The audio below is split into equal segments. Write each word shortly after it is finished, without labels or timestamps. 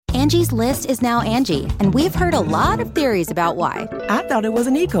Angie's List is now Angie, and we've heard a lot of theories about why. I thought it was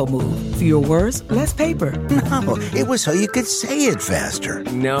an eco move. Fewer words, less paper. No, it was so you could say it faster.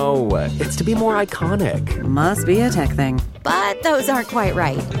 No, it's to be more iconic. Must be a tech thing. But those aren't quite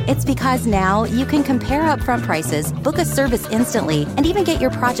right. It's because now you can compare upfront prices, book a service instantly, and even get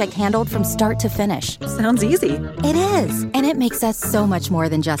your project handled from start to finish. Sounds easy. It is, and it makes us so much more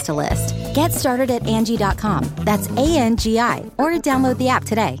than just a list. Get started at Angie.com. That's ANGI, or download the app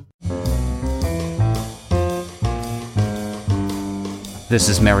today. This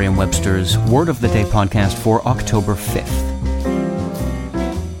is Merriam-Webster's Word of the Day podcast for October 5th.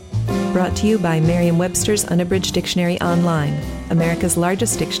 Brought to you by Merriam-Webster's Unabridged Dictionary Online, America's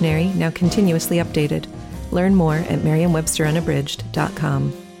largest dictionary, now continuously updated. Learn more at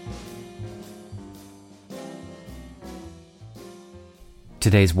merriam-websterunabridged.com.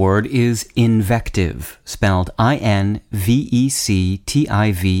 Today's word is invective, spelled I-N-V-E-C-T-I-V-E.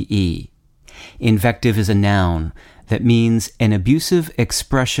 Invective is a noun that means an abusive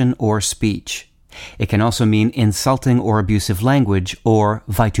expression or speech. It can also mean insulting or abusive language or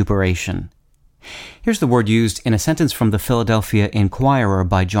vituperation. Here's the word used in a sentence from the Philadelphia Inquirer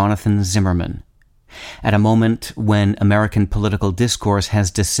by Jonathan Zimmerman. At a moment when American political discourse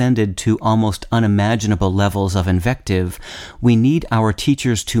has descended to almost unimaginable levels of invective, we need our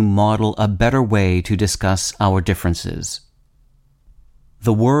teachers to model a better way to discuss our differences.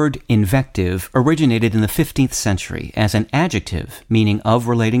 The word invective originated in the 15th century as an adjective meaning of,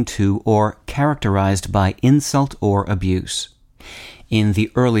 relating to, or characterized by insult or abuse. In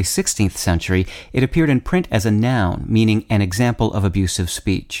the early 16th century, it appeared in print as a noun meaning an example of abusive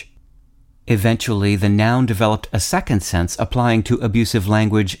speech. Eventually, the noun developed a second sense applying to abusive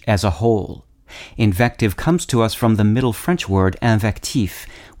language as a whole. Invective comes to us from the Middle French word invectif,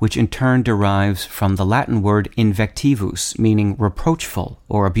 which in turn derives from the Latin word invectivus, meaning reproachful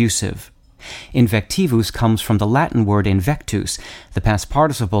or abusive. Invectivus comes from the Latin word invectus, the past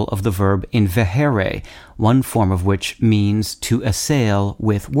participle of the verb invehere, one form of which means to assail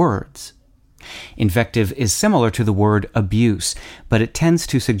with words. Invective is similar to the word abuse, but it tends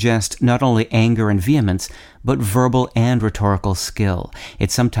to suggest not only anger and vehemence, but verbal and rhetorical skill.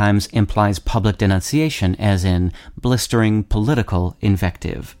 It sometimes implies public denunciation, as in blistering political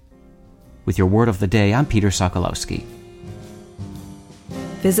invective. With your word of the day, I'm Peter Sokolowski.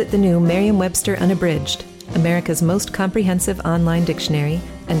 Visit the new Merriam-Webster Unabridged, America's most comprehensive online dictionary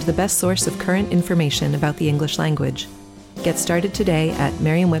and the best source of current information about the English language. Get started today at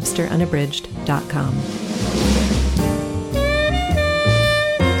merriam-websterunabridged.com.